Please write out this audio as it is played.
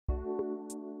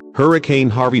Hurricane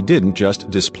Harvey didn't just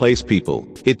displace people,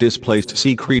 it displaced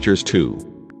sea creatures too.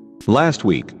 Last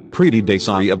week, Preeti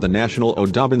Desai of the National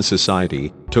Audobon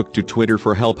Society took to Twitter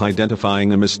for help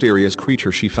identifying a mysterious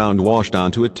creature she found washed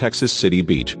onto a Texas city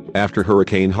beach after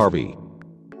Hurricane Harvey.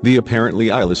 The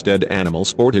apparently eyeless dead animal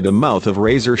sported a mouth of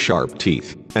razor-sharp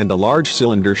teeth and a large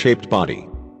cylinder-shaped body.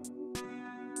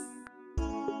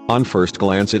 "On first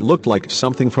glance it looked like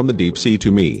something from the deep sea to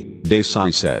me,"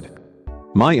 Desai said.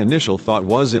 "My initial thought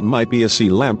was it might be a sea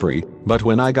lamprey, but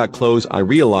when I got close I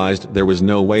realized there was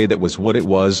no way that was what it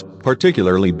was,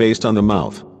 particularly based on the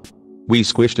mouth. We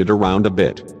squished it around a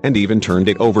bit, and even turned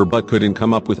it over but couldn't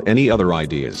come up with any other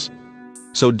ideas."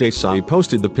 So Desai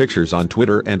posted the pictures on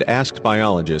Twitter and asked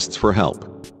biologists for help.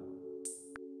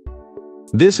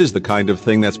 This is the kind of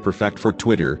thing that's perfect for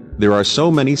Twitter. There are so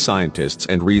many scientists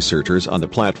and researchers on the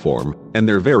platform, and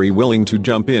they're very willing to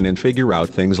jump in and figure out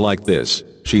things like this,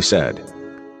 she said.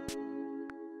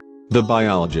 The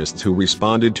biologists who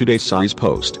responded to Desai's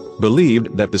post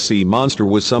believed that the sea monster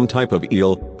was some type of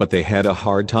eel, but they had a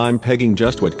hard time pegging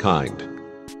just what kind.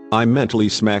 "I mentally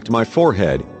smacked my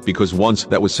forehead, because once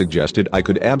that was suggested I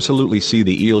could absolutely see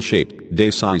the eel shape,"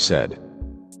 Desai said.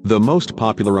 The most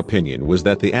popular opinion was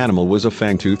that the animal was a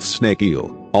fangtooth snake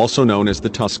eel, also known as the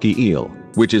tusky eel,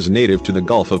 which is native to the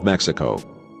Gulf of Mexico.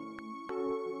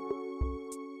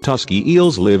 Tusky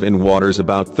eels live in waters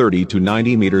about 30 to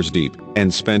 90 meters deep,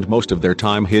 and spend most of their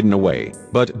time hidden away,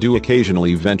 but do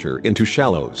occasionally venture into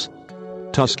shallows.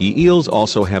 Tusky eels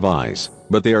also have eyes,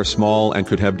 but they are small and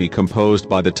could have decomposed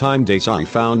by the time Desai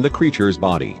found the creature's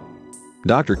body.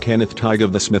 Dr. Kenneth Teig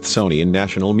of the Smithsonian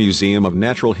National Museum of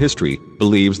Natural History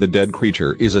believes the dead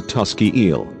creature is a tusky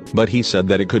eel, but he said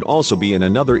that it could also be in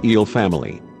another eel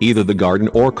family, either the garden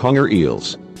or conger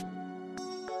eels.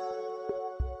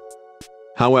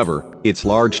 However, its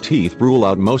large teeth rule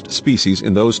out most species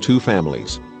in those two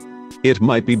families. It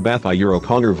might be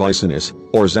Bathyuroconger vicinus,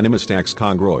 or Xenemistax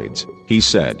congroides, he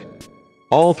said.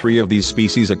 All three of these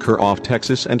species occur off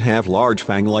Texas and have large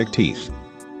fang-like teeth.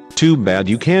 Too bad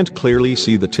you can't clearly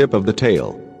see the tip of the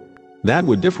tail. That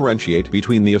would differentiate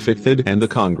between the aphycthid and the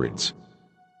congrids.